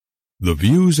The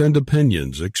views and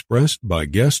opinions expressed by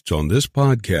guests on this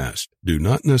podcast do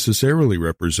not necessarily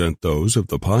represent those of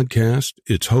the podcast,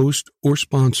 its host, or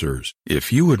sponsors.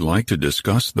 If you would like to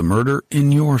discuss the murder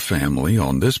in your family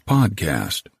on this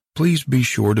podcast, please be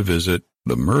sure to visit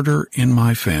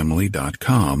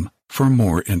themurderinmyfamily.com for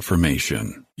more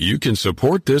information. You can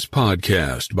support this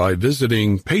podcast by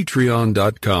visiting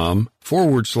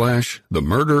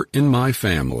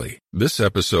patreon.com/themurderinmyfamily. This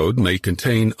episode may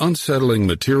contain unsettling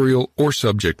material or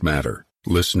subject matter.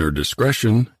 Listener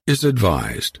discretion is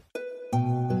advised.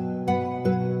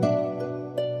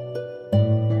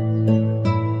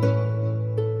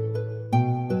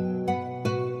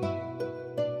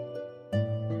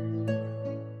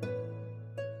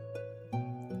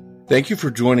 Thank you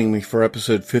for joining me for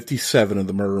episode 57 of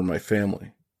The Murder in My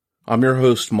Family. I'm your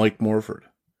host, Mike Morford.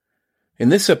 In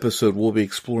this episode, we'll be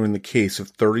exploring the case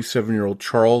of 37-year-old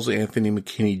Charles Anthony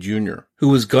McKinney Jr., who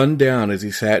was gunned down as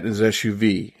he sat in his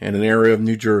SUV in an area of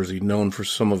New Jersey known for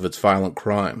some of its violent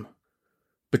crime.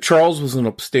 But Charles was an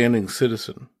upstanding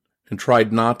citizen and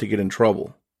tried not to get in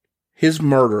trouble. His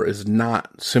murder is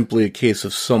not simply a case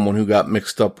of someone who got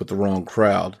mixed up with the wrong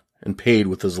crowd and paid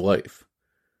with his life.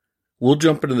 We'll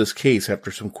jump into this case after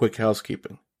some quick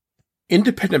housekeeping.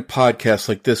 Independent podcasts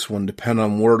like this one depend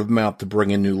on word of mouth to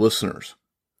bring in new listeners.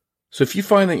 So if you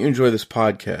find that you enjoy this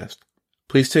podcast,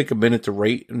 please take a minute to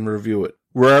rate and review it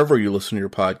wherever you listen to your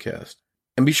podcast.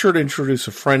 And be sure to introduce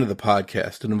a friend of the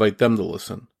podcast and invite them to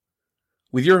listen.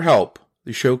 With your help,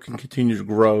 the show can continue to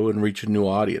grow and reach a new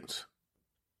audience.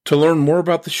 To learn more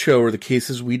about the show or the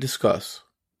cases we discuss,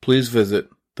 please visit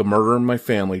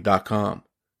themurderinmyfamily.com.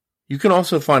 You can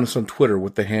also find us on Twitter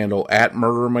with the handle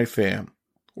 @MurderInMyFam,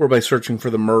 or by searching for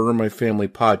the Murder in My Family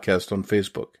podcast on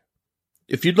Facebook.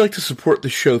 If you'd like to support the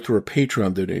show through a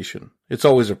Patreon donation, it's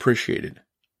always appreciated.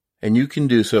 And you can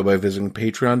do so by visiting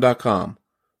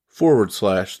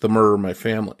patreon.com/the Murder in My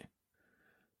Family.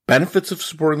 Benefits of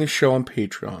supporting the show on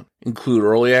Patreon include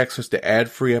early access to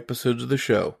ad-free episodes of the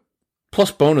show,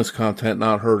 plus bonus content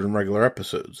not heard in regular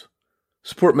episodes.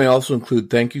 Support may also include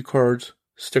thank you cards,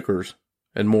 stickers,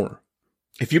 and more.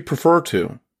 If you prefer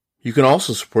to, you can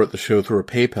also support the show through a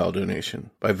PayPal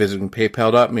donation by visiting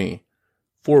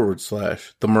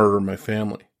paypal.me/the Murder in My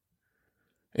Family.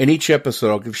 In each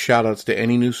episode, I'll give shoutouts to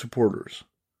any new supporters.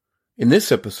 In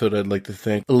this episode, I'd like to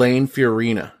thank Elaine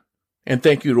Fiorina, and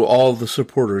thank you to all of the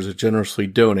supporters that generously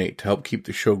donate to help keep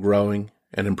the show growing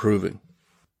and improving.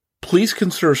 Please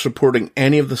consider supporting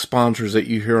any of the sponsors that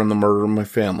you hear on The Murder in My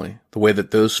Family, the way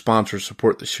that those sponsors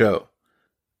support the show.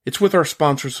 It's with our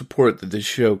sponsor support that this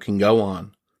show can go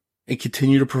on and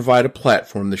continue to provide a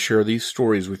platform to share these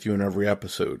stories with you in every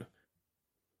episode.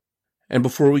 And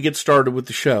before we get started with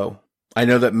the show, I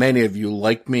know that many of you,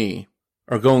 like me,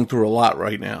 are going through a lot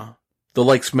right now, the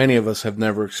likes many of us have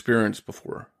never experienced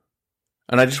before.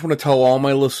 And I just want to tell all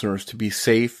my listeners to be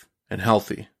safe and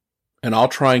healthy, and I'll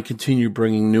try and continue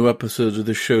bringing new episodes of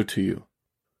this show to you.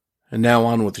 And now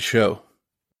on with the show.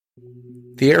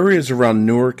 The areas around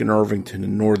Newark and Irvington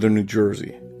in northern New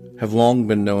Jersey have long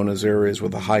been known as areas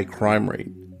with a high crime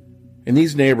rate. In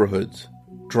these neighborhoods,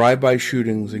 drive-by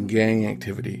shootings and gang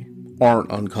activity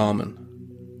aren't uncommon.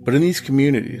 But in these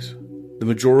communities, the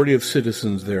majority of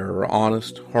citizens there are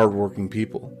honest, hardworking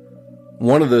people.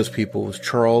 One of those people was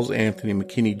Charles Anthony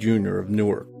McKinney Jr. of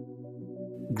Newark.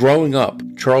 Growing up,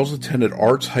 Charles attended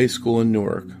Arts High School in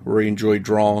Newark, where he enjoyed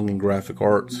drawing and graphic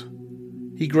arts.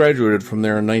 He graduated from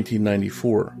there in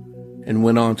 1994 and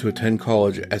went on to attend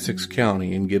college at Essex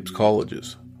County and Gibbs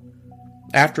Colleges.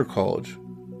 After college,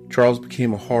 Charles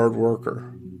became a hard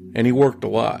worker, and he worked a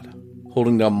lot,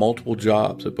 holding down multiple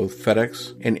jobs at both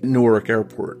FedEx and Newark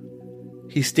Airport.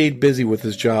 He stayed busy with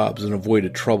his jobs and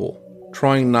avoided trouble,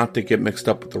 trying not to get mixed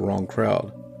up with the wrong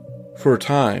crowd. For a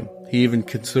time, he even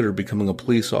considered becoming a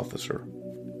police officer.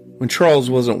 When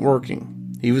Charles wasn't working,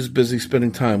 he was busy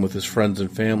spending time with his friends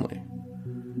and family.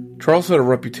 Charles had a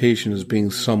reputation as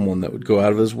being someone that would go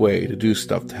out of his way to do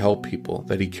stuff to help people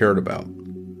that he cared about.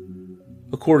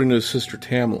 According to his sister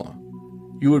Tamla,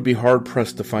 you would be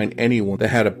hard-pressed to find anyone that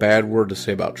had a bad word to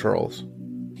say about Charles.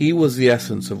 He was the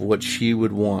essence of what she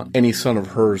would want any son of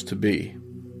hers to be.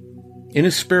 In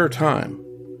his spare time,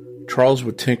 Charles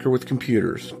would tinker with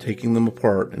computers, taking them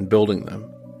apart and building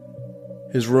them.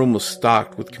 His room was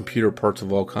stocked with computer parts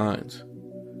of all kinds.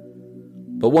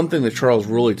 But one thing that Charles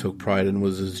really took pride in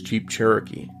was his Jeep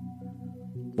Cherokee.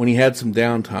 When he had some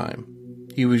downtime,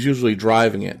 he was usually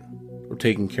driving it or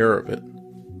taking care of it.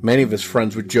 Many of his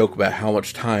friends would joke about how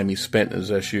much time he spent in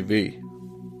his SUV.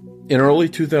 In early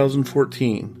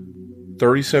 2014,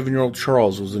 37-year-old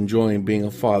Charles was enjoying being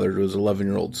a father to his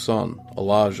 11-year-old son,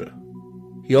 Elijah.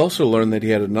 He He also learned that he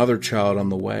had another child on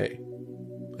the way,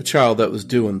 a child that was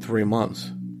due in 3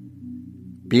 months.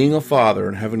 Being a father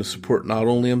and having to support not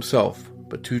only himself,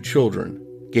 but 2 children,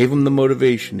 gave him the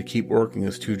motivation to keep working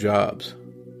his 2 jobs.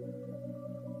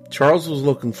 Charles was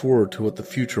looking forward to what the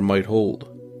future might hold.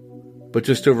 But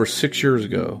just over 6 years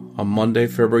ago, on Monday,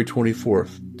 February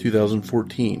 24th,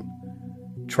 2014,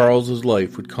 Charles's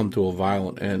life would come to a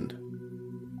violent end.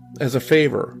 As a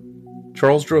favor,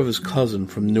 Charles drove his cousin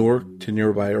from Newark to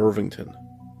nearby Irvington.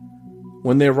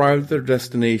 When they arrived at their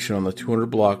destination on the 200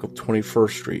 block of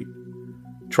 21st Street,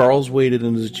 Charles waited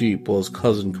in his Jeep while his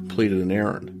cousin completed an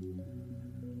errand.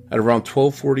 At around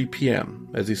 12:40 p.m.,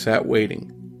 as he sat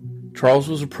waiting, Charles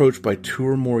was approached by 2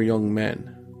 or more young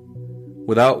men.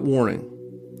 Without warning,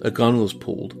 a gun was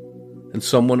pulled, and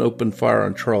someone opened fire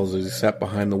on Charles as he sat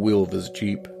behind the wheel of his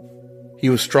Jeep. He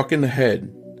was struck in the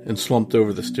head and slumped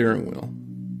over the steering wheel.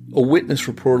 A witness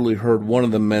reportedly heard one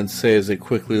of the men say as they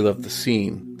quickly left the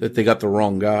scene that they got the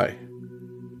wrong guy.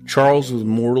 Charles was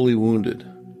mortally wounded,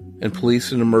 and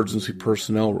police and emergency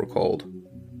personnel were called.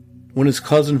 When his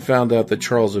cousin found out that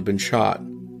Charles had been shot,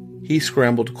 he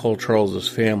scrambled to call Charles's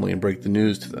family and break the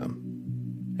news to them.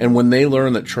 And when they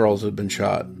learned that Charles had been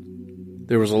shot,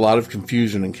 there was a lot of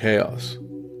confusion and chaos.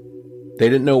 They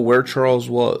didn't know where Charles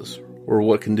was or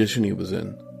what condition he was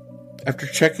in. After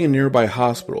checking a nearby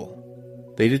hospital,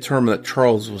 they determined that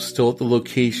Charles was still at the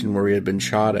location where he had been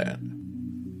shot at.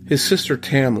 His sister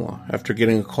Tamla, after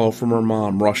getting a call from her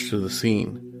mom, rushed to the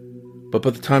scene. But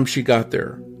by the time she got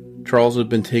there, Charles had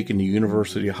been taken to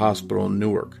University Hospital in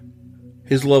Newark.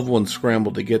 His loved ones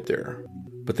scrambled to get there,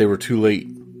 but they were too late.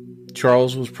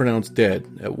 Charles was pronounced dead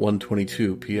at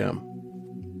 1:22 p.m.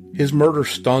 His murder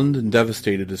stunned and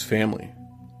devastated his family.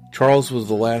 Charles was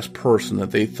the last person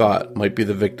that they thought might be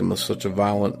the victim of such a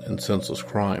violent and senseless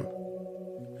crime.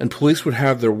 And police would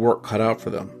have their work cut out for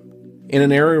them. In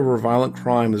an area where violent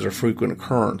crime is a frequent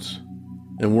occurrence,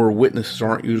 and where witnesses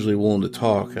aren't usually willing to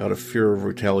talk out of fear of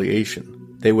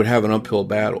retaliation, they would have an uphill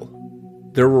battle.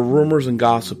 There were rumors and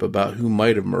gossip about who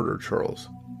might have murdered Charles,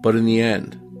 but in the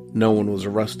end, no one was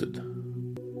arrested.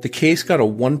 The case got a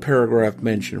 1-paragraph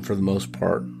mention for the most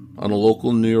part on a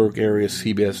local New York area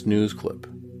CBS News clip.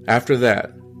 After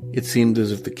that, it seemed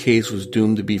as if the case was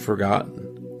doomed to be forgotten,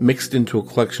 mixed into a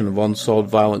collection of unsolved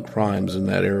violent crimes in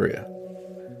that area.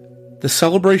 The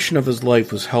celebration of his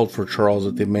life was held for Charles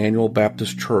at the Emmanuel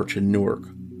Baptist Church in Newark,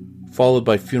 followed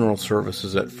by funeral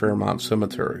services at Fairmount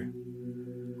Cemetery.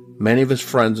 Many of his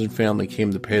friends and family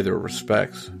came to pay their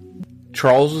respects.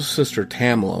 Charles's sister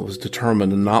Tamla was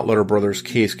determined to not let her brother's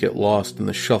case get lost in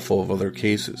the shuffle of other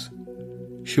cases.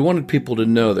 She wanted people to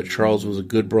know that Charles was a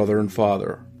good brother and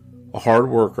father, a hard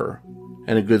worker,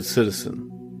 and a good citizen,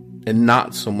 and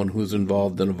not someone who was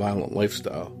involved in a violent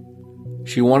lifestyle.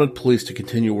 She wanted police to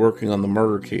continue working on the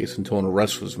murder case until an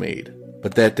arrest was made,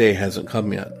 but that day hasn't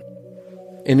come yet.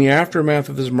 In the aftermath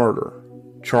of his murder,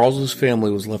 Charles's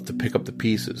family was left to pick up the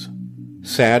pieces,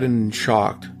 saddened and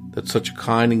shocked that such a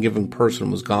kind and giving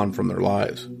person was gone from their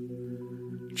lives.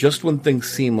 Just when things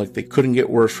seemed like they couldn't get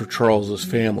worse for Charles's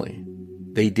family,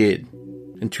 they did,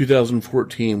 and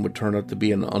 2014 would turn out to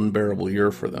be an unbearable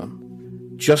year for them.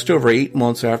 Just over 8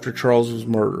 months after Charles was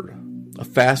murdered, a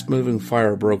fast-moving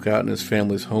fire broke out in his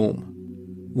family's home.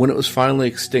 When it was finally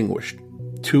extinguished,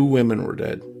 2 women were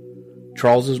dead,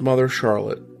 Charles's mother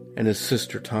Charlotte and his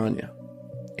sister Tanya.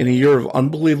 In a year of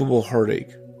unbelievable heartache,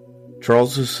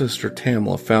 Charles's sister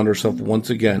Tamla found herself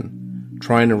once again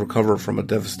trying to recover from a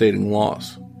devastating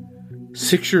loss.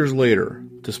 6 years later,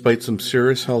 despite some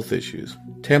serious health issues,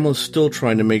 Tamla is still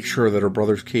trying to make sure that her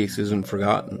brother's case isn't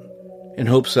forgotten, in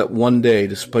hopes that one day,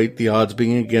 despite the odds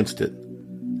being against it,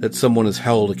 that someone is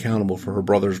held accountable for her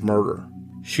brother's murder.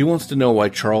 She wants to know why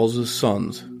Charles's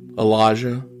sons,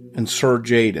 Elijah and Sir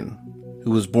Jaden, who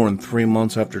was born 3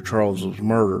 months after Charles was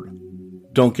murdered,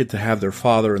 don't get to have their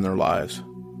father in their lives.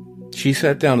 She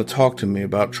sat down to talk to me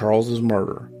about Charles's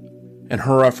murder and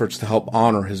her efforts to help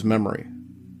honor his memory.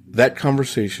 That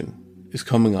conversation is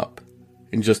coming up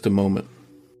in just a moment.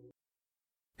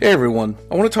 Hey everyone,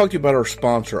 I want to talk to you about our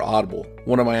sponsor, Audible,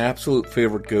 one of my absolute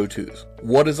favorite go-tos.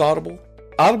 What is Audible?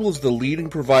 Audible is the leading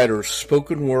provider of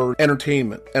spoken word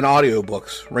entertainment and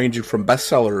audiobooks ranging from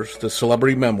bestsellers to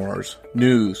celebrity memoirs,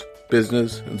 news,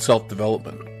 business, and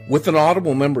self-development. With an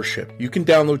Audible membership, you can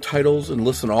download titles and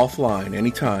listen offline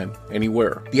anytime,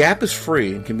 anywhere. The app is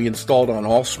free and can be installed on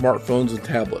all smartphones and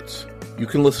tablets. You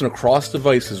can listen across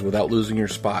devices without losing your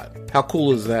spot. How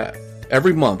cool is that?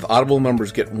 Every month, Audible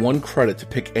members get 1 credit to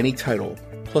pick any title,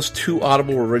 plus 2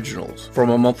 Audible originals from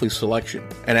a monthly selection,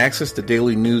 and access to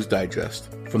daily news digest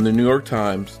from the New York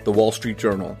Times, the Wall Street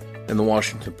Journal, and the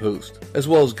Washington Post, as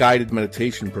well as guided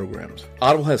meditation programs.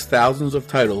 Audible has thousands of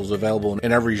titles available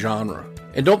in every genre.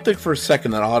 And don't think for a second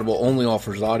that Audible only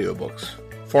offers audiobooks.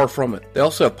 Far from it. They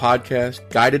also have podcasts,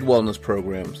 guided wellness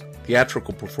programs,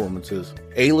 theatrical performances,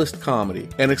 A-list comedy,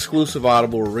 and exclusive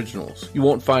Audible originals you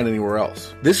won't find anywhere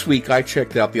else. This week I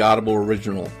checked out the Audible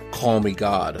original Call Me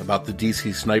God about the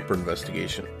DC sniper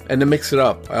investigation. And to mix it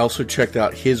up, I also checked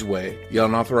out His Way, the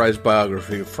unauthorized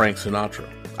biography of Frank Sinatra.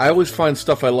 I always find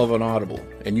stuff I love on Audible,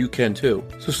 and you can too.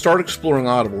 So start exploring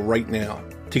Audible right now.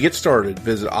 To get started,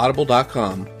 visit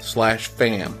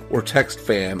audible.com/fam or text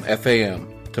FAM,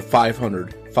 F-A-M, to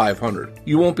 500-500.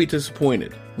 You won't be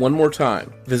disappointed. One more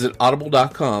time, visit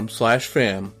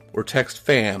audible.com/fam or text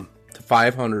FAM to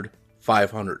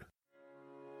 500-500.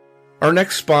 Our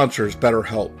next sponsor is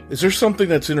BetterHelp. Is there something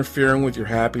that's interfering with your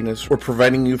happiness or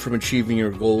preventing you from achieving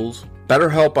your goals?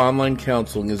 BetterHelp Online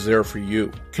Counseling is there for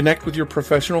you. Connect with your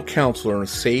professional counselor in a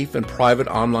safe and private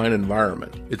online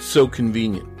environment. It's so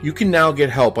convenient. You can now get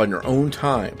help on your own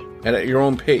time and at your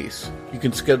own pace. You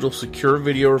can schedule secure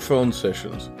video or phone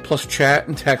sessions, plus chat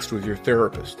and text with your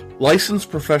therapist. Licensed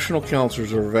professional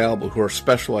counselors are available who are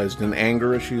specialized in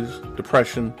anger issues,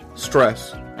 depression,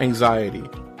 stress, anxiety,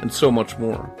 and so much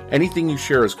more. Anything you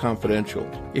share is confidential.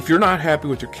 If you're not happy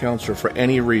with your counselor for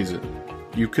any reason,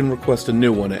 you can request a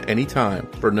new one at any time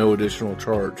for no additional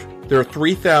charge. There are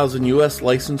 3,000 U.S.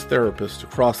 licensed therapists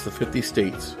across the 50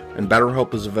 states, and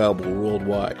BetterHelp is available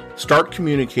worldwide. Start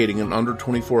communicating in under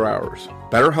 24 hours.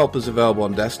 BetterHelp is available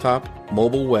on desktop,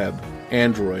 mobile web,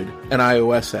 Android, and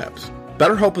iOS apps.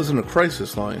 BetterHelp isn't a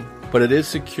crisis line, but it is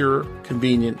secure,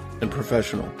 convenient, and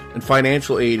professional, and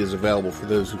financial aid is available for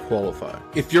those who qualify.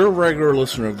 If you're a regular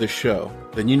listener of this show,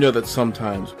 then you know that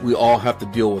sometimes we all have to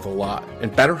deal with a lot,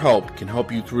 and BetterHelp can help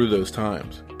you through those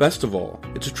times. Best of all,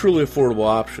 it's a truly affordable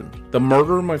option. The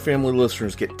Murder in My Family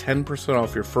listeners get 10%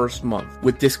 off your first month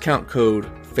with discount code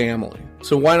FAMILY.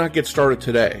 So why not get started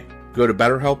today? Go to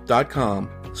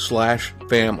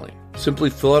BetterHelp.com/family. Simply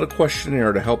fill out a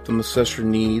questionnaire to help them assess your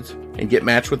needs and get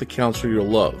matched with a counselor you'll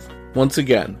love. Once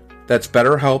again, that's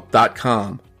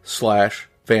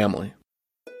BetterHelp.com/family.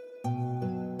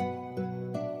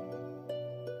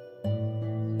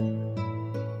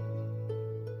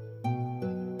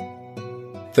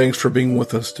 Thanks for being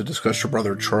with us to discuss your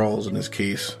brother Charles and his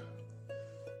case.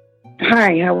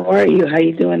 Hi, how are you? How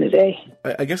you doing today?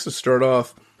 I guess to start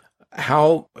off,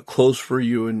 how close were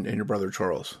you and your brother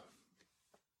Charles?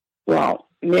 Well,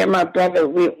 me and my brother,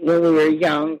 when we were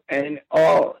young and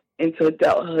all into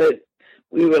adulthood,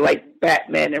 we were like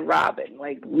Batman and Robin.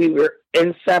 Like, we were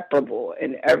inseparable,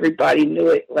 and everybody knew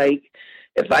it. Like,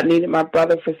 if I needed my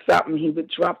brother for something, he would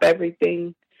drop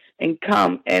everything and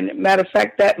come. And matter of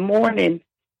fact, that morning,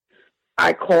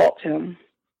 I called him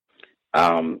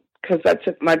because I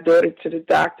took my daughter to the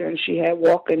doctor, and she had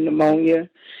walking pneumonia.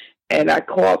 And I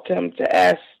called him to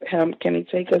ask him, can he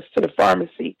take us to the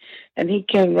pharmacy? And he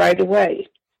came right away.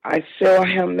 I saw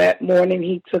him that morning.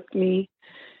 He took me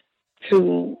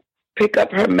to pick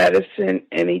up her medicine,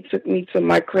 and he took me to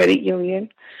my credit union.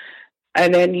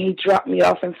 And then he dropped me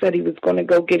off and said he was going to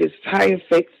go get his tire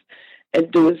fixed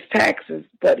and do his taxes.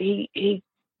 But he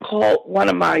called one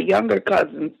of my younger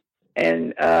cousins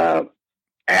and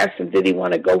asked him, did he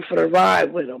want to go for the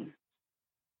ride with him?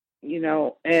 You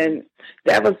know, and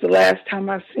that was the last time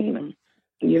I seen him,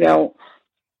 you know.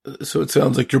 So it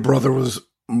sounds like your brother was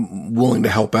willing to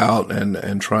help out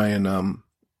and try and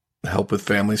help with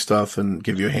family stuff and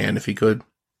give you a hand if he could?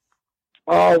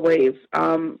 Always.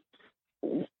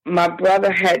 My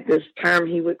brother had this term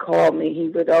he would call me. He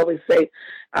would always say,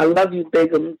 I love you,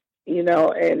 Bigum, you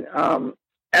know, and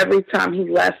every time he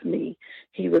left me,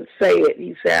 he would say it.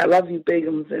 He said, I love you,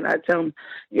 Bigums. And I tell him,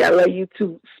 yeah, I love you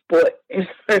too, sport.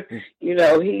 You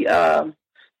know,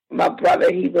 my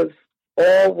brother, he was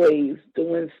always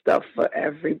doing stuff for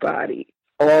everybody,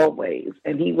 always.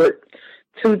 And he worked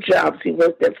 2 jobs. He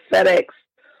worked at FedEx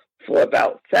for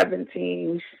about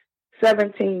 17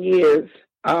 years.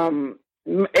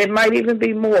 It might even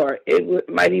be more.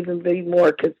 Might even be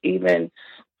more because even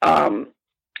one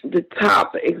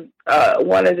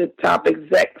of the top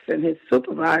execs and his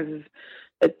supervisors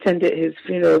attended his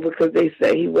funeral because they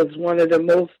say he was one of the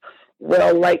most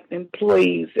well-liked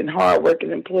employees and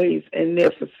hard-working employees in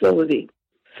their facility.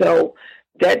 So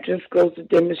that just goes to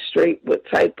demonstrate what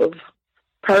type of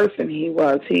person he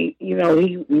was. He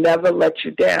never let you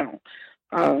down.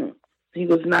 He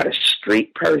was not a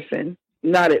street person,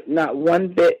 not one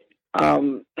bit.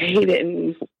 He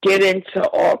didn't get into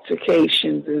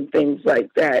altercations and things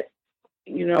like that.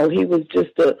 You know, he was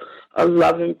just a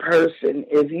loving person.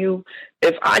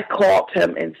 If I called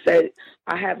him and said,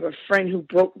 I have a friend who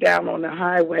broke down on the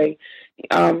highway,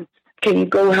 can you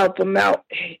go help him out?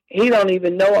 He don't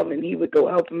even know him, and he would go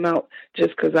help him out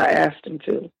just because I asked him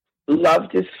to.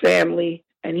 Loved his family,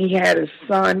 and he had a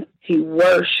son. He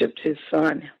worshipped his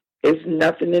son. There's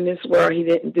nothing in this world he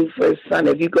didn't do for his son.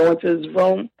 If you go into his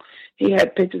room, he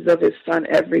had pictures of his son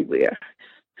everywhere,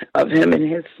 of him and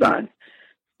his son.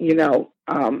 You know,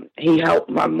 he helped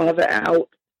my mother out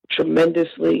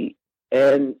tremendously.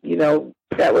 And, you know,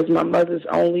 that was my mother's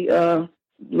only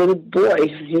little boy.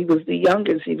 He was the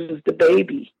youngest. He was the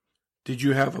baby. Did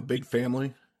you have a big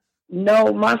family?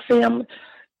 No,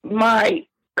 my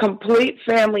complete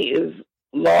family is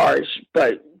large,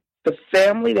 but the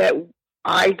family that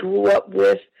I grew up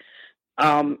with,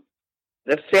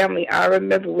 the family I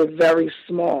remember was very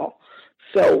small.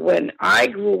 So when I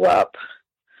grew up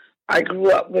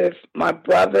with my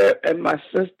brother and my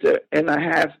sister, and I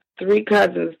have 3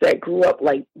 cousins that grew up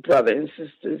like brother and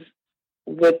sisters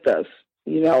with us,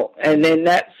 you know, and then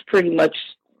that's pretty much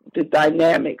the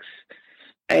dynamics.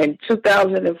 And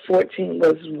 2014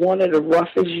 was one of the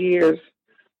roughest years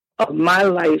of my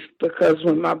life, because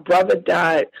when my brother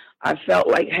died, I felt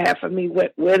like half of me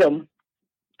went with him.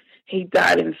 He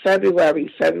died in February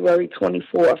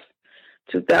 24th,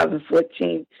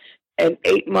 2014. And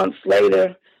 8 months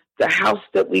later, the house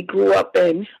that we grew up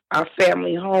in, our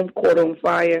family home, caught on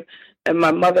fire, and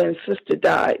my mother and sister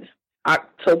died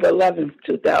October 11th,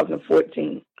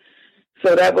 2014.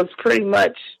 So that was pretty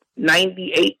much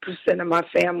 98% of my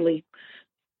family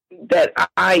that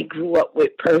I grew up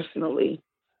with personally.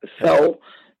 So,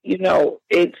 you know,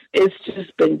 it's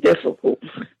just been difficult.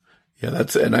 Yeah,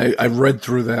 I read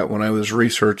through that when I was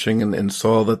researching and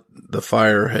saw that the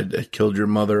fire had killed your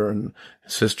mother and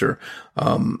sister.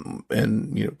 And,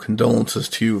 you know, condolences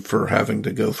to you for having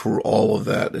to go through all of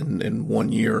that in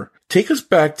 1 year. Take us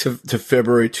back to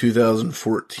February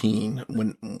 2014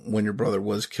 when your brother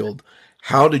was killed.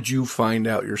 How did you find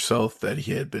out yourself that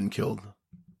he had been killed?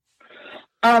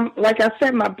 Like I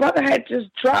said, my brother had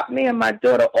just dropped me and my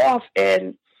daughter off,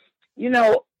 and, you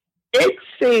know, it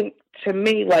seemed to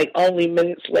me like only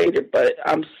minutes later, but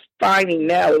I'm finding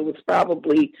now it was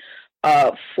probably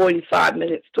 45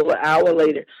 minutes to an hour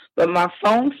later. But my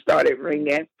phone started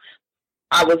ringing.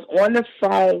 I was on the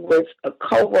phone with a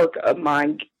coworker of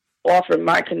mine offering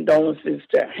my condolences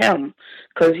to him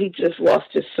because he just lost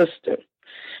his sister.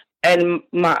 And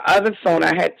my other phone,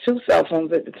 I had 2 cell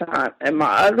phones at the time, and my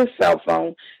other cell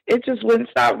phone, it just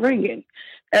wouldn't stop ringing.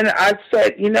 And I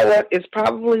said, you know what, it's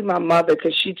probably my mother,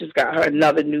 because she just got her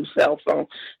another new cell phone,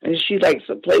 and she likes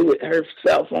to play with her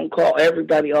cell phone, call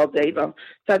everybody all day long.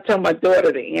 So I tell my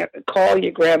daughter to call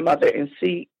your grandmother and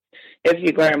see if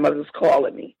your grandmother's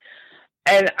calling me.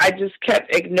 And I just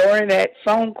kept ignoring that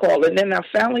phone call, and then I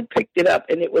finally picked it up,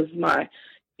 and it was my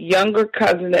younger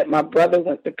cousin that my brother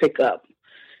went to pick up.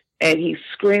 And he's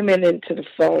screaming into the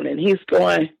phone, and he's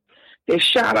going, they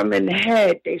shot him in the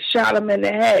head. They shot him in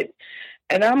the head.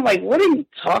 And I'm like, what are you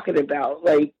talking about?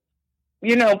 Like,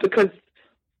 you know, because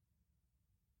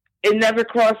it never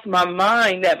crossed my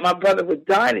mind that my brother would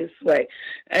die this way.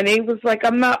 And he was like,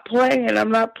 I'm not playing.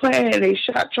 They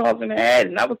shot Charles in the head.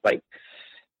 And I was like,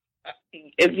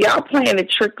 if y'all playing a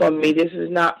trick on me, this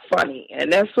is not funny.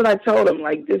 And that's what I told him,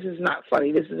 like, this is not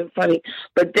funny. This isn't funny.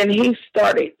 But then he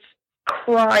started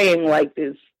crying like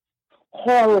this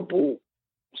horrible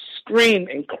scream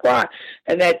and cry.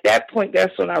 And at that point,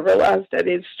 that's when I realized that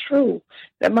it's true,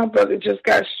 that my brother just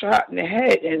got shot in the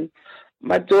head. And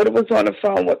my daughter was on the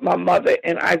phone with my mother,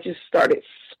 and I just started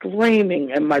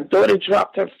screaming. And my daughter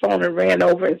dropped her phone and ran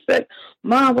over and said,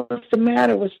 Mom, what's the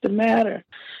matter? What's the matter?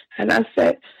 And I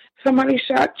said, somebody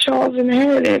shot Charles in the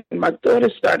head. And my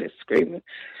daughter started screaming.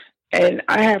 And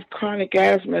I have chronic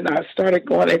asthma, and I started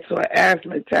going into an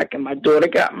asthma attack, and my daughter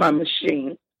got my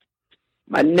machine.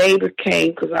 My neighbor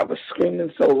came because I was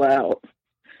screaming so loud.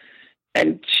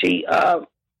 And she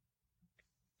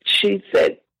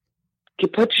said, you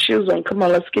put your shoes on. Come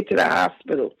on, let's get to the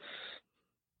hospital.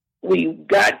 We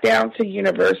got down to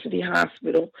University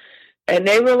Hospital, and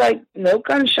they were like, no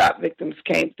gunshot victims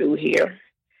came through here.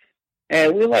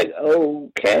 And we were like,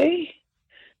 okay.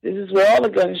 This is where all the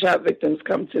gunshot victims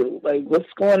come to. Like,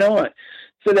 what's going on?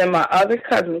 So then my other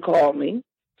cousin called me,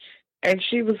 and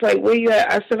she was like, where you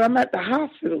at? I said, I'm at the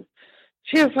hospital.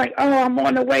 She was like, oh, I'm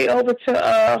on the way over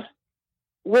to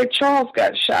where Charles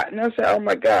got shot. And I said, oh,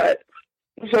 my God.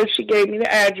 So she gave me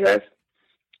the address,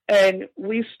 and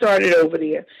we started over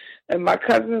there. And my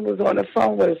cousin was on the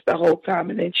phone with us the whole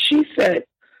time. And then she said,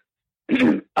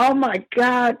 oh, my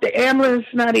God, the ambulance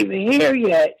is not even here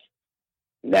yet.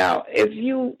 Now, if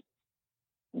you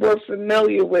were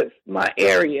familiar with my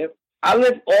area, I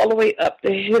live all the way up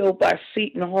the hill by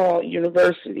Seton Hall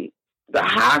University. The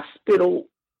hospital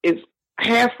is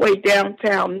halfway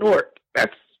downtown Newark.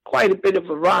 That's quite a bit of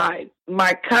a ride.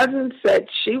 My cousin said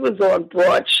she was on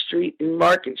Broad Street and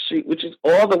Market Street, which is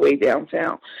all the way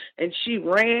downtown, and she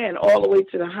ran all the way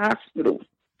to the hospital.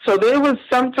 So there was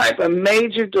some type of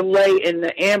major delay in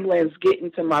the ambulance getting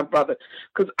to my brother,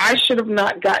 because I should have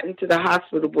not gotten to the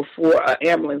hospital before an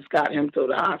ambulance got him to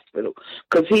the hospital,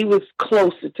 because he was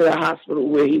closer to the hospital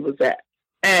where he was at.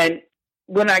 And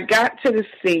when I got to the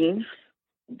scene,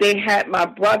 they had my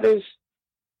brother's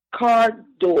car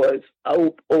doors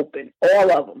open,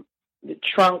 all of them. The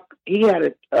trunk, he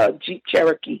had a Jeep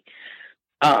Cherokee,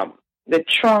 the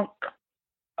trunk,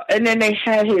 and then they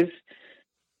had his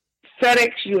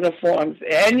FedEx uniforms.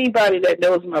 Anybody that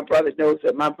knows my brother knows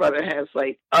that my brother has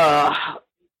like a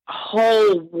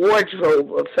whole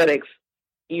wardrobe of FedEx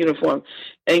uniforms.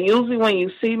 And usually when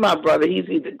you see my brother, he's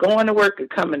either going to work or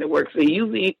coming to work. So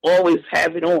usually he always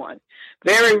have it on.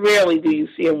 Very rarely do you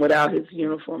see him without his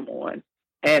uniform on.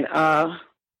 And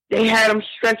they had him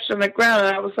stretched on the ground.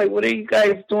 And I was like, what are you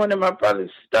guys doing to my brother's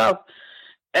stuff?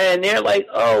 And they're like,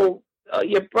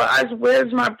 your brother,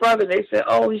 where's my brother? They said,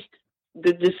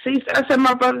 the deceased. I said,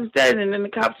 my brother's dead. And then the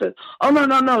cop said, oh,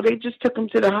 no, they just took him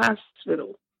to the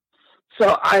hospital.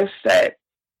 So I said,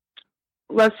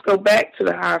 let's go back to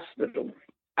the hospital.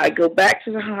 I go back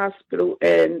to the hospital,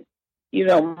 and,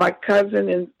 my cousin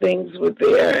and things were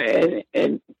there.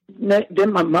 And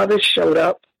then my mother showed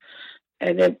up,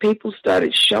 and then people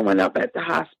started showing up at the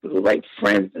hospital, like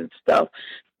friends and stuff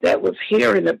that was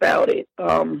hearing about it.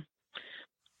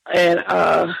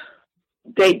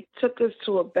 They took us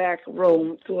to a back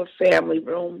room, to a family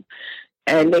room,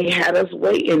 and they had us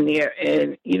waiting there.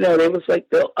 And, they was like,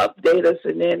 they'll update us.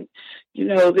 And then,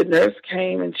 the nurse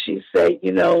came and she said,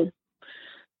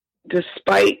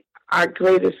 despite our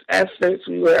greatest efforts,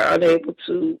 we were unable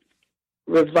to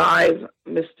revive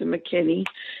Mr. McKinney.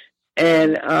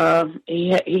 And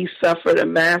he suffered a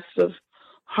massive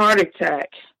heart attack.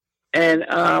 And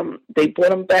they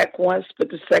brought him back once, but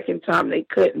the second time they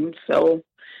couldn't. So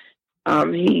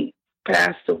he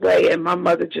passed away, and my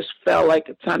mother just fell like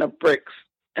a ton of bricks.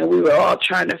 And we were all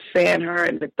trying to fan her,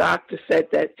 and the doctor said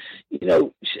that,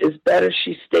 it's better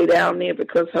she stay down there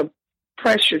because her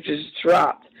pressure just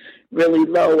dropped really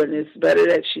low, and it's better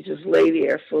that she just lay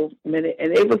there for a minute.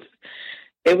 And it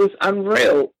was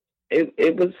unreal.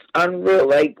 It was unreal.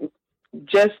 Like,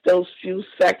 just those few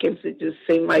seconds, it just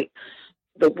seemed like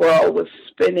the world was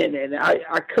spinning, and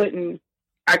I couldn't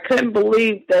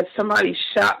believe that somebody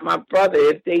shot my brother.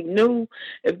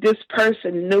 If this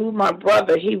person knew my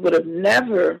brother, he would have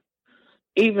never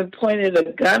even pointed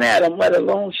a gun at him, let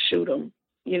alone shoot him,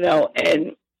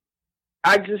 and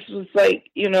I just was like,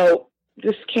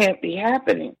 this can't be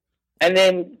happening. And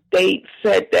then they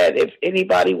said that if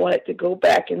anybody wanted to go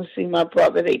back and see my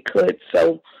brother, they could.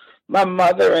 So my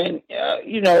mother and,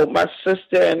 my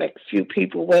sister and a few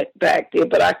people went back there,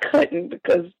 but I couldn't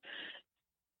because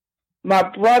my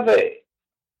brother,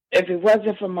 if it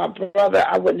wasn't for my brother,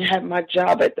 I wouldn't have my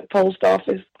job at the post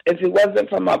office. If it wasn't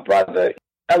for my brother,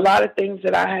 a lot of things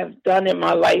that I have done in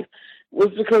my life was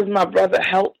because my brother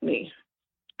helped me.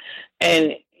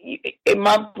 And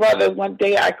my brother, one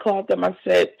day I called him, I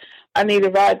said, I need a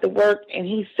ride to work. And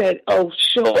he said, oh,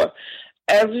 sure.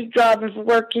 As we're driving for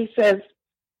work, he says,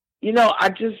 I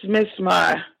just missed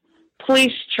my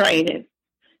police training.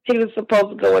 He was supposed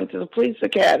to go into the police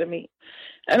academy.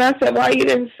 And I said, why you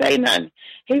didn't say nothing?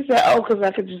 He said, because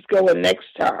I could just go in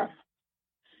next time.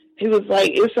 He was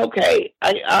like, it's okay.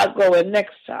 I'll go in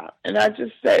next time. And I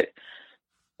just said,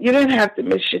 you didn't have to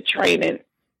miss your training.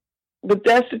 But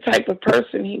that's the type of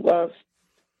person he was.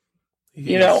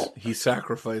 He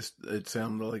sacrificed, it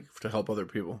sounded like, to help other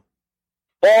people.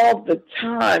 All the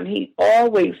time. He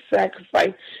always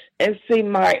sacrificed. And see,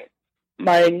 my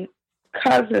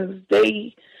cousins,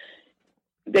 they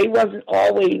wasn't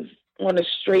always on a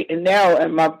straight and narrow,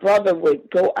 and my brother would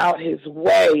go out his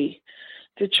way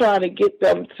to try to get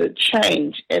them to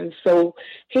change. And so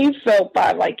he felt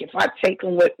by, like, if I take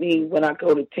them with me when I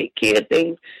go to take care of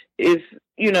things, is,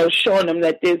 showing them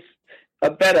that there's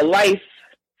a better life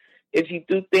if you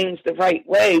do things the right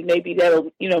way. Maybe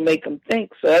that'll, make them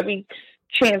think. So every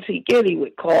chance he get, he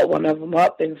would call one of them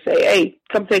up and say, hey,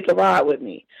 come take a ride with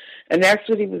me. And that's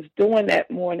what he was doing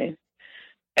that morning.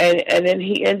 And then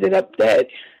he ended up dead.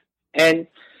 And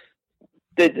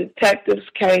the detectives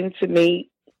came to me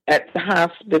at the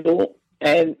hospital,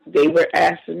 and they were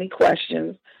asking me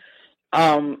questions.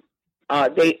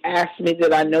 They asked me,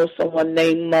 did I know someone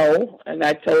named Mo? And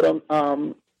I told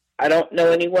them I don't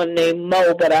know anyone named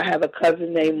Mo, but I have a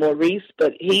cousin named Maurice.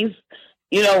 But he's,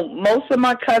 most of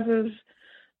my cousins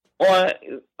are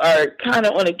kind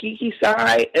of on a geeky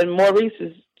side, and Maurice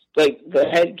is like the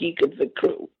head geek of the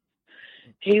crew.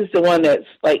 He's the one that's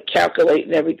like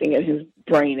calculating everything in his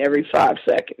brain every 5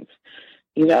 seconds,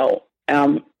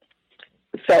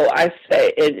 So I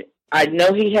say, I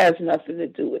know he has nothing to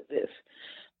do with this.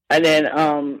 And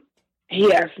then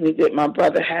he asked me, did my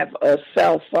brother have a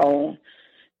cell phone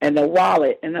and a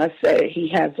wallet? And I said, he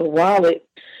has a wallet,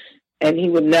 and he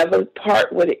would never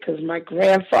part with it because my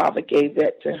grandfather gave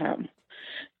that to him.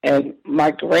 And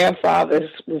my grandfather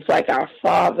was like our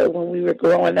father when we were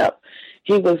growing up.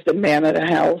 He was the man of the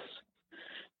house.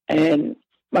 And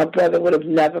my brother would have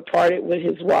never parted with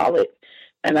his wallet.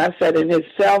 And I said, and his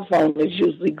cell phone is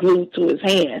usually glued to his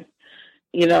hand,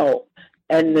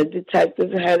 And the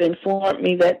detectives had informed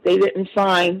me that they didn't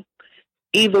find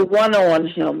either one on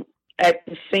him at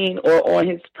the scene or on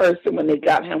his person when they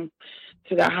got him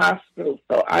to the hospital.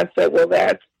 So I said, well,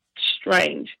 that's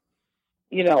strange,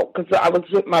 because I was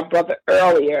with my brother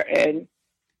earlier, and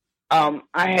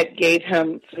I had gave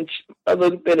him a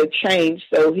little bit of change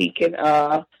so he can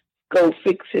go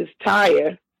fix his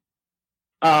tire,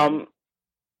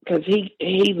 because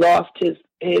he lost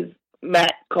his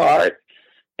MAC card,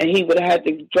 and he would have had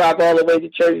to drive all the way to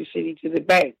Jersey City to the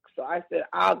bank. So I said,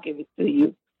 I'll give it to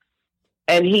you.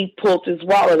 And he pulled his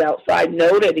wallet out, so I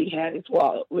know that he had his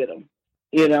wallet with him,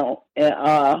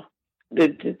 And the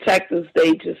detectives,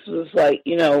 they just was like,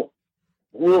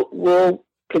 we'll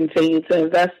continue to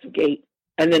investigate.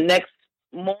 And the next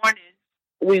morning,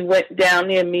 we went down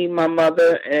there, me, my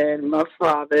mother, and my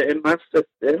father, and my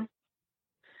sister.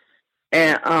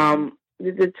 And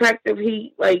the detective,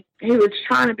 he was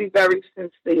trying to be very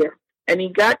sincere. And he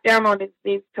got down on his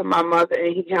knees to my mother,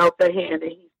 and he held her hand,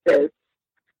 and he says,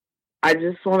 I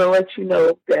just want to let you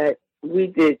know that we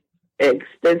did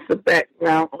extensive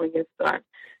background on your son,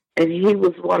 and he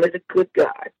was one of the good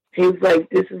guys. He was like,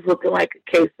 this is looking like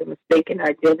a case of mistaken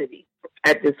identity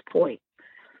at this point.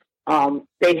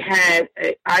 They had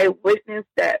an eyewitness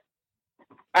that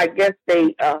I guess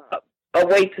a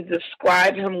way to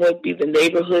describe him would be the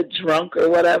neighborhood drunk or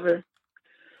whatever.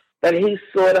 But he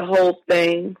saw the whole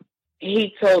thing.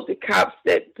 He told the cops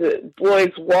that the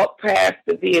boys walked past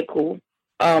the vehicle,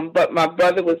 but my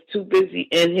brother was too busy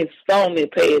in his phone to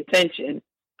pay attention.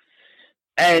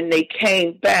 And they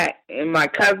came back, and my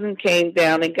cousin came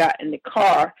down and got in the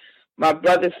car. My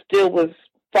brother still was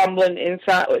fumbling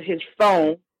inside with his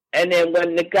phone. And then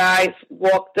when the guys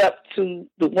walked up to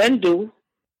the window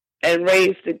and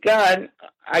raised the gun,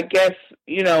 I guess,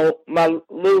 my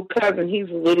little cousin, he's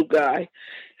a little guy,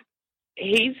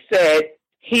 he said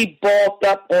he balled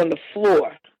up on the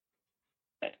floor.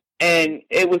 And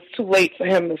it was too late for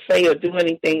him to say or do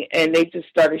anything, and they just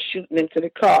started shooting into the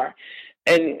car.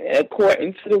 And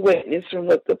according to the witness and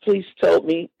what the police told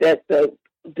me, that the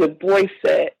boy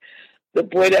said, the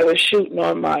boy that was shooting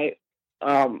on my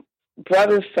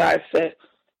brother's side said,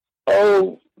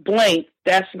 oh, blank,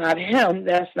 that's not him,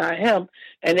 that's not him.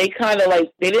 And they kind of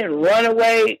they didn't run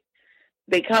away.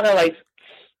 They kind of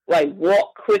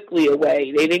walked quickly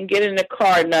away. They didn't get in the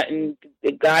car, nothing.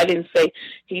 The guy didn't say,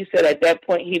 he said at that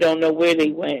point he don't know where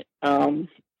they went.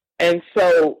 And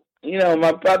so,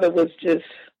 my brother was just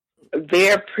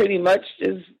there pretty much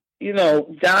just,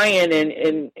 dying,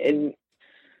 and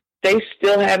they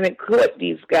still haven't caught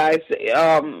these guys.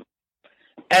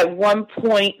 At one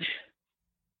point,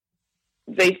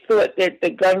 they thought that the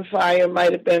gunfire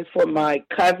might have been for my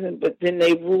cousin, but then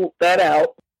they ruled that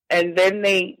out. And then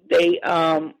they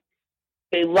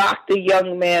locked a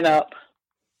young man up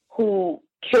who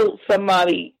killed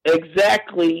somebody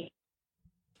exactly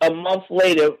a month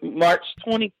later, March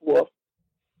 24th,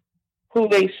 who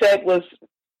they said was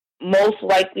most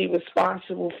likely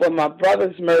responsible for my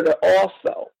brother's murder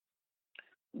also.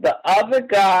 The other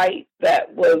guy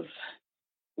that was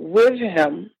with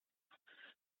him,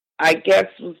 I guess,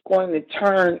 was going to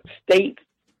turn state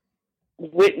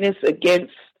witness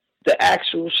against the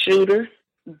actual shooter,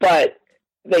 but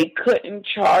they couldn't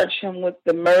charge him with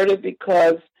the murder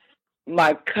because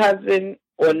my cousin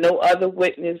or no other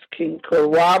witness can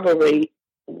corroborate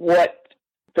what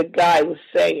the guy was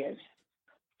saying.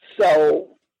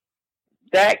 So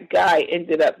that guy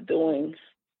ended up doing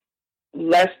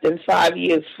less than 5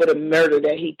 years for the murder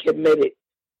that he committed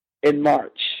in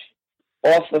March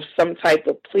off of some type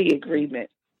of plea agreement.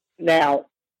 Now,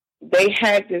 they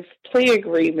had this plea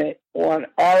agreement on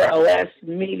RLS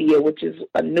Media, which is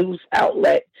a news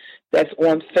outlet that's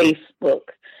on Facebook.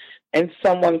 And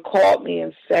someone called me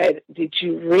and said, did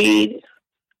you read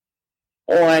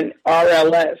on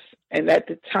RLS. And at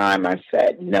the time I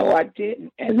said, no, I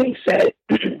didn't. And they said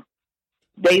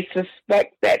they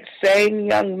suspect that same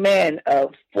young man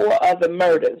of 4 other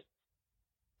murders.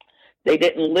 They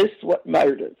didn't list what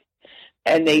murders.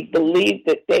 And they believe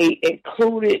that they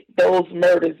included those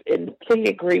murders in the plea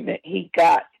agreement he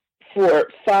got for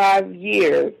 5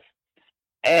 years.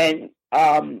 And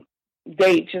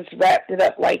they just wrapped it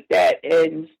up like that.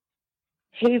 And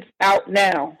he's out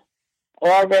now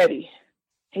already.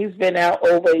 He's been out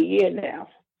over a year now.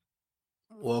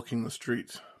 Walking the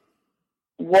streets.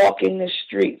 Walking the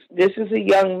streets. This is a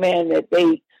young man that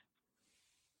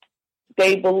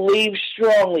they believe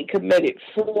strongly committed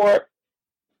 4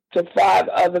 to 5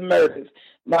 other murders.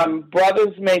 My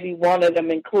brothers, maybe one of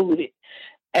them included.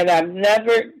 And I've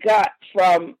never got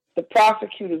from the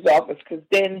prosecutor's office, because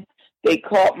then they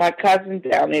called my cousin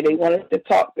down there. They wanted to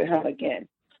talk to him again.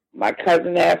 My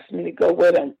cousin asked me to go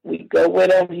with him. We go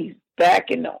with him. He's back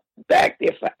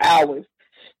there for hours.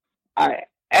 I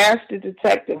asked the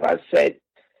detective, I said,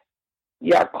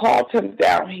 y'all called him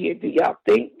down here. Do y'all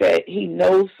think that he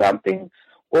knows something,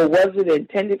 or was it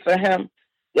intended for him?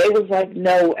 They was like,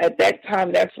 no. At that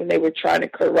time, that's when they were trying to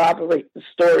corroborate the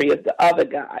story of the other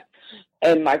guy.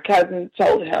 And my cousin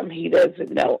told him he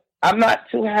doesn't know. I'm not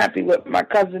too happy with my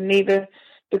cousin either,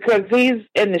 because he's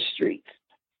in the streets.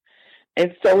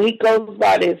 And so he goes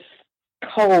by this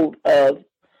code of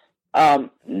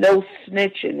no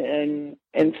snitching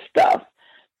and stuff.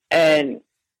 And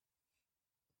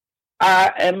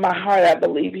in my heart, I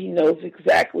believe he knows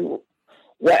exactly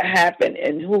what happened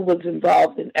and who was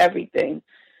involved in everything.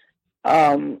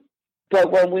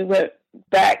 But when we went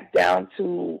back down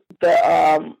to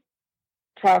the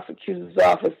prosecutor's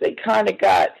office, they kind of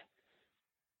got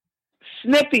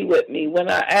snippy with me when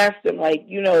I asked them, like,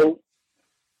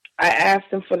 I asked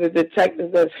him for the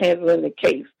detective that's handling the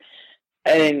case.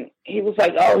 And he was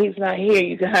like, oh, he's not here.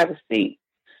 You can have a seat.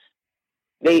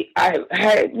 I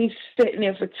had me sitting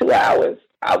there for 2 hours.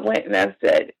 I went and I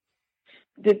said,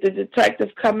 did the detective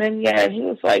come in yet? And he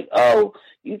was like, oh,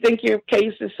 you think your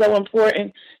case is so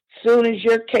important? As soon as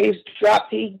your case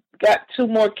dropped, he got 2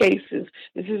 more cases.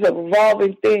 This is a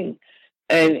revolving thing.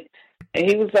 And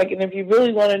he was like, and if you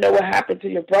really want to know what happened to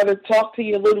your brother, talk to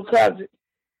your little cousin.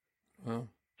 Wow.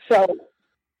 So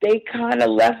they kind of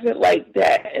left it like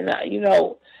that. And,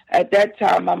 at that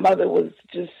time, my mother was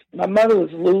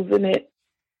losing it.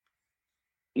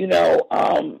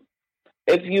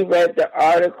 If you read the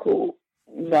article,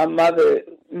 my mother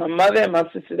and my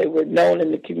sister, they were known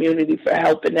in the community for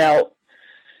helping out.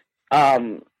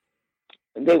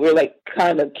 They were like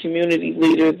kind of community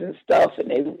leaders and stuff, and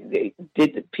they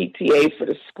did the PTA for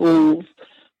the schools.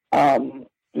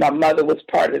 My mother was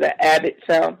part of the Abbott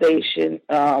Foundation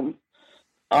for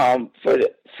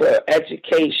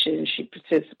education. She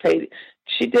participated.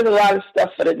 She did a lot of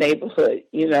stuff for the neighborhood,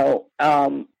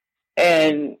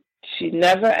 and she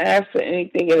never asked for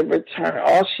anything in return.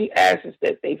 All she asked is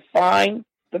that they find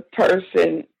the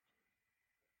person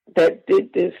that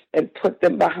did this and put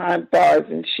them behind bars.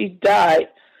 And she died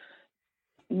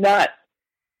not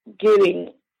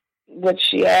getting what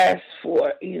she asked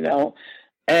for,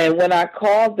 And when I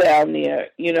called down there,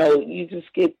 you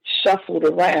just get shuffled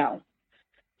around.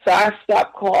 So I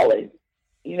stopped calling,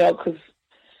 because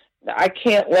I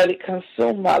can't let it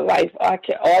consume my life.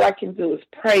 All I can do is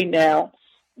pray now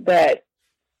that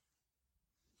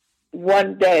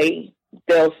one day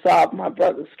they'll solve my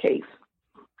brother's case.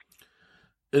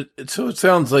 So it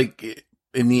sounds like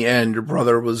in the end, your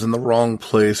brother was in the wrong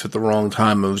place at the wrong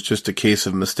time. It was just a case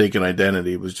of mistaken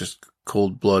identity. It was just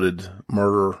cold-blooded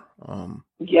murder.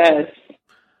 Yes.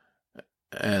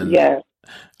 And yes.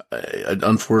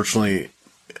 Unfortunately,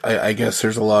 I guess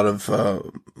there's a lot of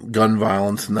gun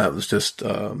violence, and that was just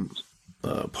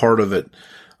part of it.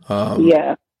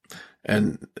 Yeah.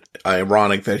 And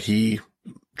ironic that he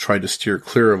tried to steer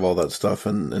clear of all that stuff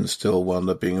and still wound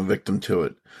up being a victim to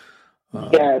it.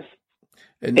 Yes.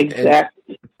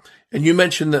 Exactly. And you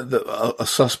mentioned that a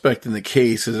suspect in the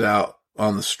case is out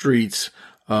on the streets.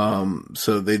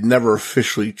 So they'd never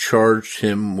officially charged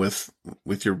him with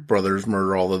your brother's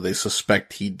murder, although they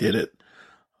suspect he did it.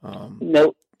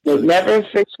 Nope. They never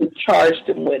officially charged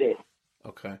him with it.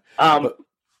 Okay. Go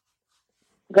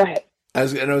ahead. I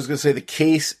was going to say the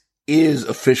case is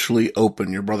officially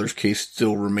open. Your brother's case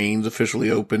still remains officially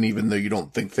open, even though you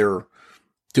don't think they're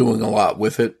doing a lot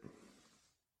with it.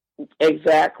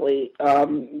 Exactly.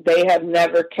 They have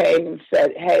never came and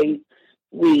said, hey,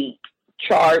 we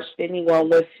charged anyone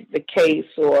with the case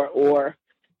or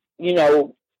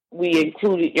we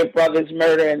included your brother's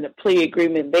murder in the plea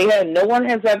agreement. No one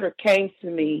has ever came to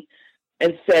me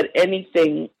and said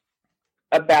anything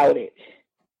about it.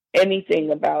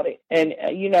 anything about it. And,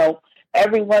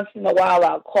 every once in a while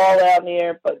I'll call down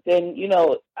there, but then,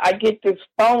 I get this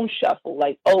phone shuffle,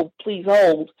 like, oh, please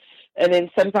hold. And then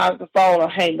sometimes the phone will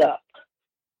hang up,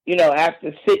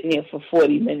 after sitting there for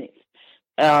 40 minutes.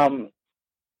 And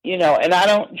I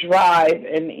don't drive,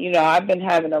 and, I've been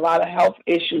having a lot of health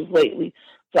issues lately,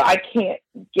 so I can't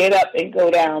get up and go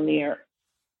down there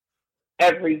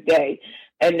every day.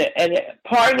 And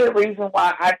part of the reason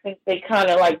why I think they kind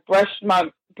of like brushed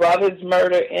my brother's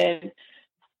murder in,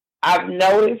 I've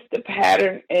noticed the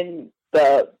pattern in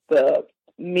the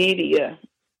media.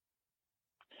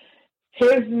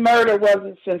 His murder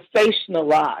wasn't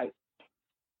sensationalized.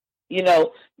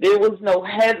 There was no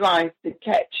headlines to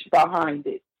catch behind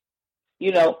it.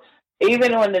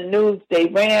 Even on the news, they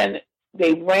ran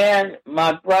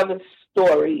my brother's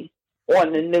story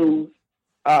on the news.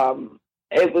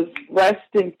 It was less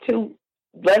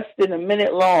than a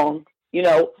minute long,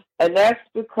 and that's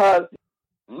because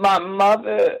my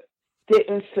mother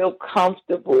didn't feel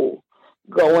comfortable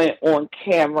going on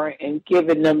camera and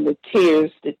giving them the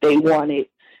tears that they wanted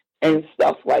and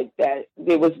stuff like that.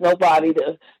 There was nobody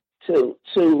to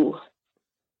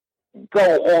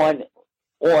go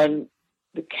on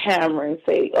the camera and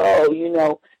say, oh,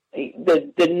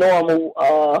 the normal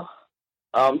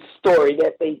story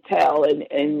that they tell,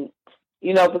 and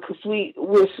because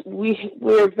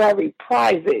we're very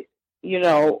private,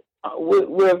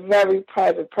 we're a very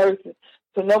private person.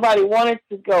 So nobody wanted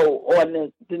to go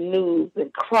on the news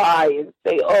and cry and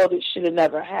say, oh, this should have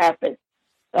never happened.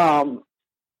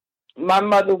 My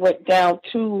mother went down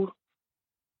to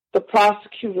the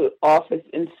prosecutor's office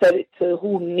and said it to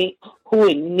who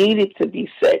it needed to be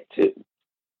said to,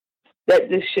 that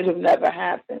this should have never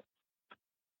happened.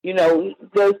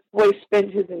 This boy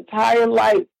spent his entire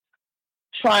life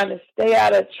trying to stay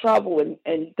out of trouble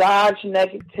and dodge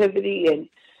negativity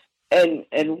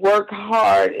and work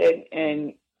hard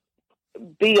and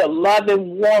be a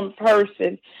loving, warm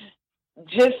person,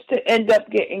 just to end up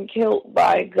getting killed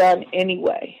by a gun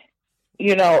anyway.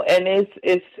 And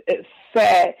it's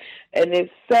sad. And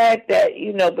it's sad that,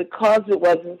 because it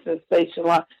wasn't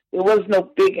sensationalized, there was no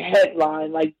big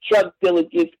headline like drug dealer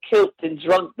gets killed in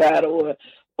drug battle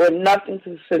or nothing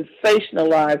to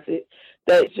sensationalize it.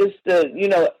 That's just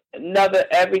another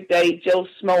everyday Joe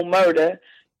Smo murder,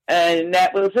 and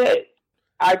that was it.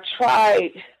 I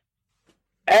tried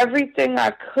everything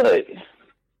I could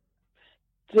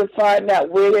to find out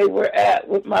where they were at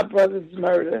with my brother's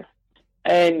murder,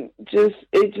 and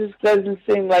it just doesn't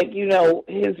seem like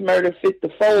his murder fit the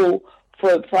fold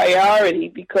for priority,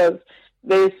 because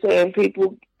they're saying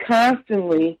people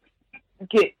constantly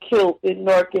get killed in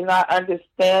Newark, and I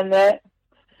understand that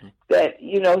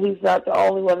he's not the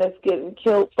only one that's getting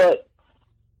killed, but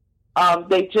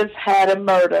they just had a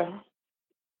murder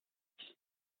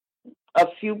a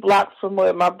few blocks from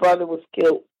where my brother was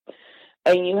killed.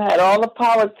 And you had all the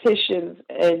politicians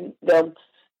and them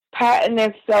patting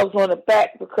themselves on the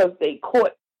back because they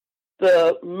caught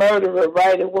the murderer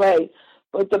right away.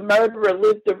 But the murderer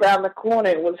lived around the corner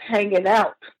and was hanging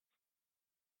out.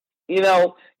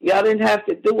 Y'all didn't have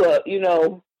to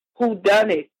do who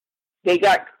done it. They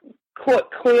got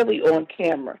caught clearly on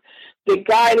camera. The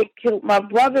guy that killed my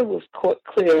brother was caught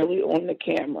clearly on the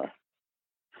camera.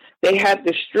 They had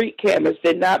the street cameras.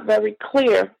 They're not very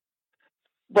clear,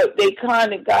 but they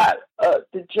kind of got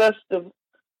the gist of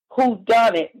who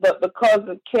done it. But because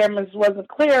the cameras wasn't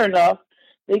clear enough,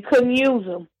 they couldn't use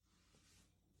them.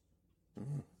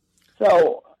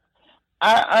 So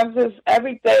I'm just,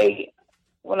 every day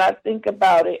when I think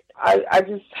about it, I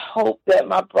just hope that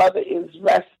my brother is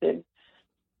resting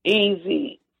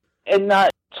easy and not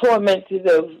tormented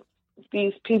of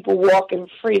these people walking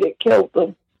free that killed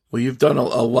them. Well, you've done a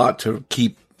lot to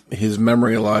keep his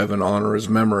memory alive and honor his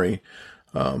memory.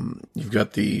 You've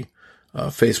got the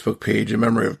Facebook page in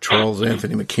memory of Charles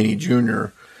Anthony McKinney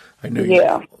Jr. I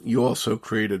know you also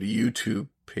created a YouTube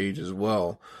page as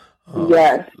well.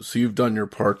 Yes. So you've done your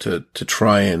part to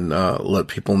try and let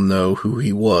people know who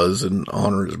he was and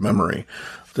honor his memory.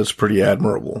 That's pretty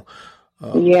admirable.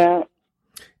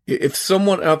 If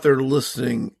someone out there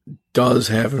listening does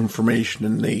have information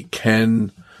and they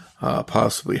can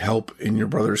possibly help in your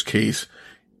brother's case,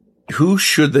 who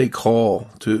should they call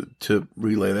to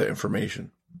relay that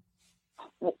information?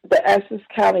 The Essex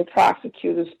County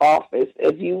Prosecutor's Office.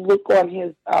 If you look on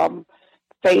his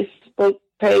Facebook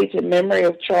page in memory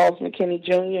of Charles McKinney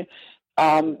Jr.,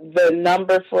 the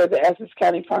number for the Essex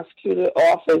County Prosecutor's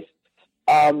Office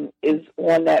is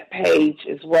on that page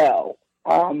as well.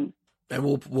 And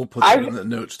we'll put that in the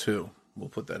notes too. We'll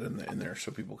put that in there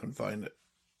so people can find it.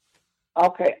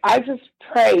 Okay. I just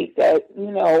pray that,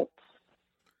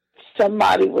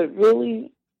 somebody would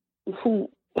really, who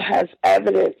has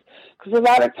evidence, because a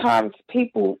lot of times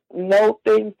people know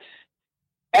things.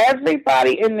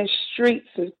 Everybody in the streets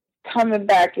is coming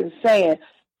back and saying,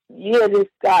 yeah, this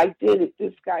guy did it,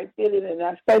 this guy did it. And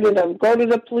I say to them, go to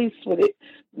the police with it.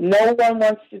 No one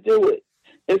wants to do it.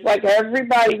 It's like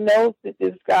everybody knows that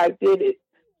this guy did it,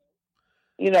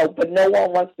 but no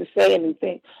one wants to say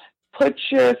anything. Put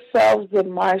yourselves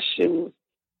in my shoes.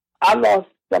 I lost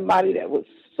somebody that was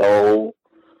so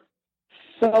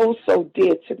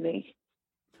dear to me,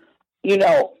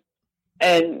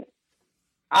 and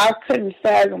I couldn't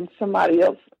fathom somebody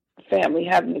else's family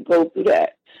having to go through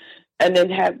that and then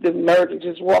have the murder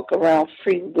just walk around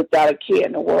free without a care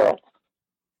in the world.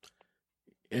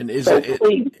 And is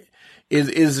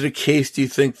it a case, do you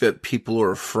think, that people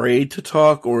are afraid to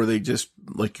talk, or they just,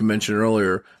 like you mentioned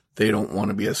earlier, they don't want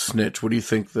to be a snitch? What do you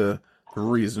think the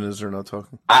reason is they're not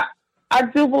talking? I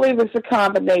do believe it's a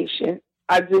combination.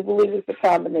 Some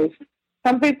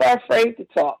people are afraid to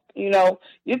talk.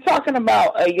 You're talking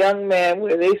about a young man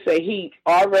where they say he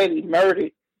already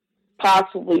murdered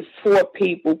possibly 4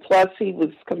 people, plus he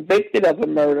was convicted of a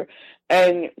murder.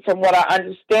 And from what I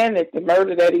understand, that the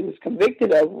murder that he was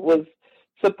convicted of was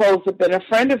supposed to have been a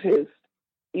friend of his.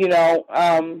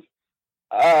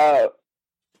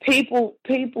 People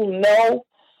know,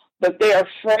 but they're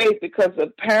afraid because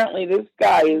apparently this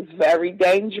guy is very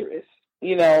dangerous.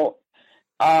 They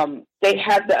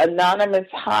have the anonymous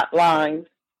hotlines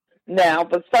now,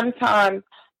 but sometimes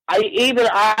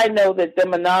I know that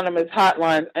them anonymous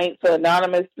hotlines ain't so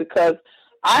anonymous, because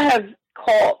I have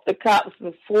called the cops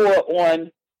before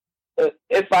on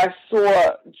if I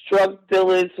saw drug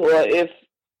dealers, or if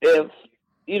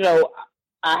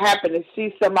I happen to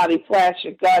see somebody flash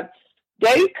a gun.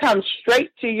 They come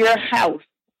straight to your house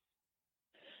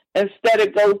instead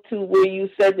of go to where you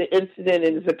said the incident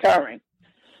is occurring,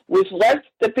 which lets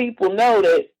the people know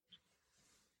that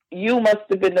you must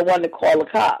have been the one to call the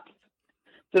cops.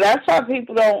 So that's why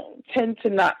people don't tend to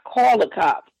not call the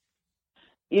cops.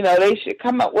 They should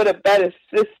come up with a better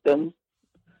system,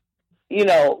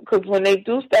 because when they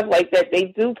do stuff like that,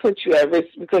 they do put you at risk,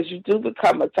 because you do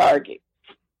become a target,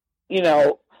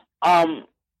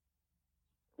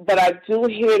 But I do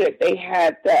hear that they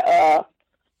had the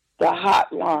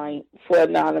hotline for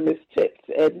anonymous tips,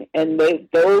 and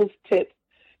those tips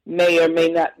may or may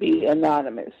not be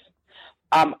anonymous.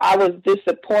 I was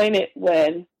disappointed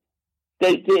when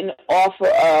they didn't offer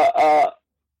a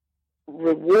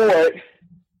reward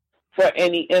for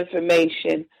any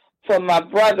information for my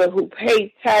brother, who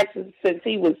paid taxes since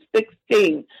he was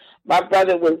 16. My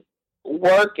brother was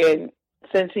working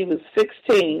since he was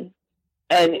 16,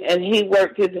 and he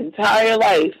worked his entire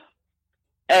life,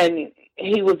 and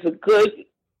he was a good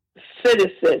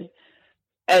citizen,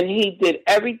 and he did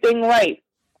everything right,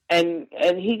 and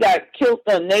he got killed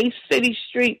on Nace City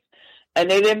Street, and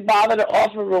they didn't bother to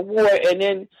offer reward. And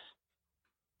then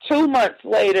 2 months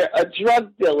later, a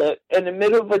drug dealer in the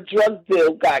middle of a drug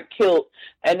deal got killed,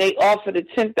 and they offered a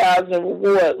 $10,000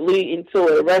 reward leading to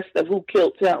the arrest of who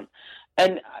killed him.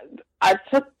 And I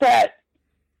took that.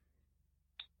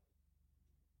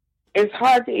 It's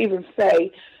hard to even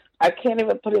say. I can't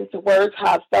even put into words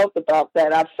how I felt about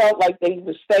that. I felt like they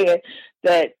were saying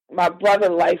that my brother's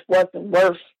life wasn't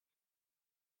worth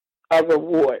a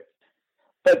reward.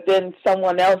 But then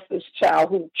someone else's child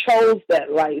who chose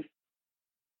that life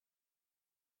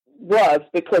was,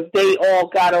 because they all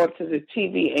got onto the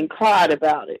TV and cried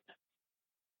about it.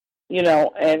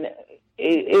 And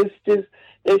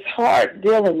it's hard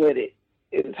dealing with it.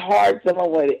 It's hard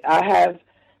dealing with it. I have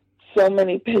so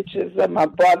many pictures of my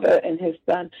brother and his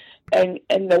son. And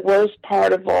the worst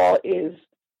part of all is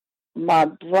my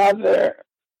brother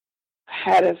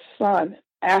had a son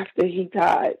after he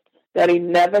died that he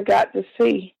never got to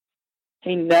see.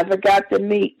 He never got to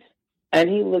meet. And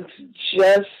he looks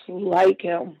just like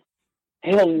him.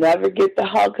 He'll never get to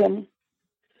hug him.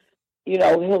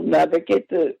 He'll never get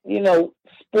to,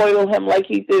 spoil him like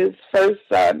he did his first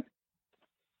son.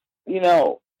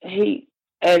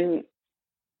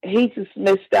 He just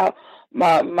missed out.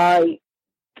 My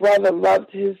brother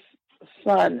loved his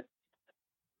son,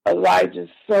 Elijah,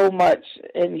 so much.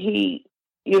 And he,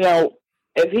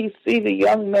 if he see the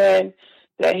young man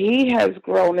that he has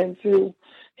grown into,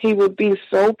 he would be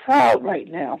so proud right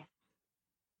now.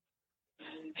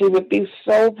 He would be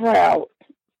so proud.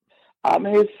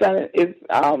 His son is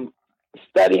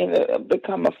studying to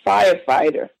become a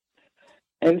firefighter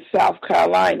in South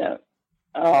Carolina.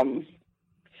 And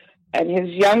his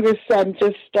younger son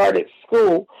just started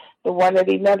school, the one that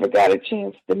he never got a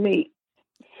chance to meet.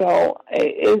 So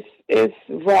it's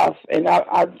rough, and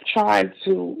I'm trying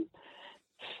to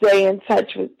stay in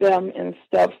touch with them and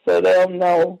stuff so they'll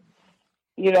know.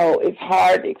 You know, it's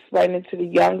hard explaining to the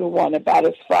younger one about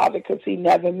his father because he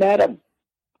never met him.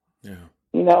 Yeah.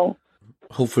 You know?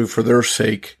 Hopefully for their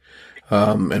sake,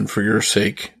 and for your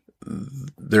sake,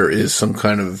 there is some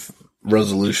kind of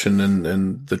resolution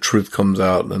and the truth comes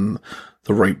out and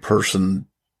the right person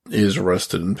is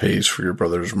arrested and pays for your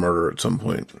brother's murder at some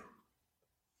point.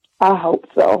 I hope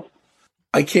so.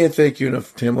 I can't thank you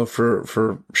enough, Tamla,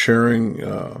 for sharing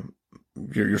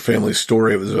your family's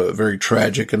story. It was very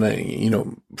tragic,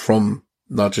 and from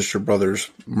not just your brother's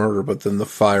murder, but then the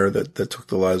fire that took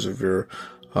the lives of your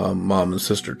mom and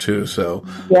sister too. So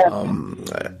yeah.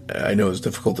 I know it's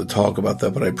difficult to talk about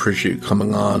that, but I appreciate you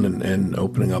coming on and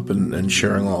opening up and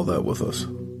sharing all that with us.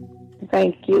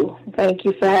 Thank you. Thank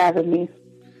you for having me.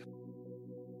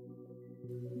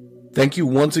 Thank you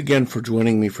once again for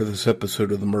joining me for this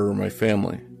episode of The Murder of My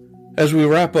Family. As we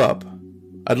wrap up,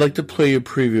 I'd like to play you a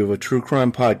preview of a true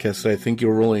crime podcast that I think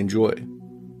you'll really enjoy.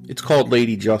 It's called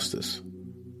Lady Justice.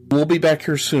 We'll be back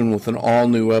here soon with an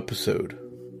all-new episode.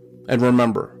 And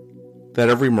remember that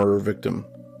every murder victim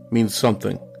means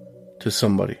something to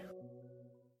somebody.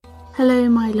 Hello,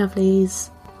 my lovelies.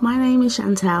 My name is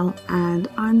Chantel, and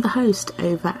I'm the host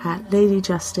over at Lady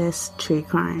Justice True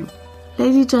Crime.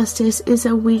 Lady Justice is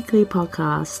a weekly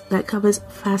podcast that covers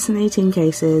fascinating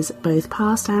cases, both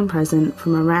past and present,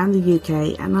 from around the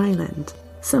UK and Ireland.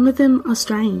 Some of them are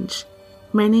strange,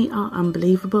 many are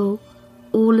unbelievable,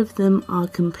 all of them are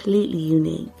completely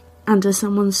unique and are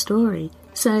someone's story.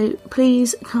 So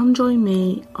please come join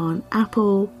me on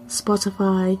Apple,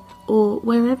 Spotify, or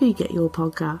wherever you get your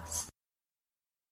podcasts.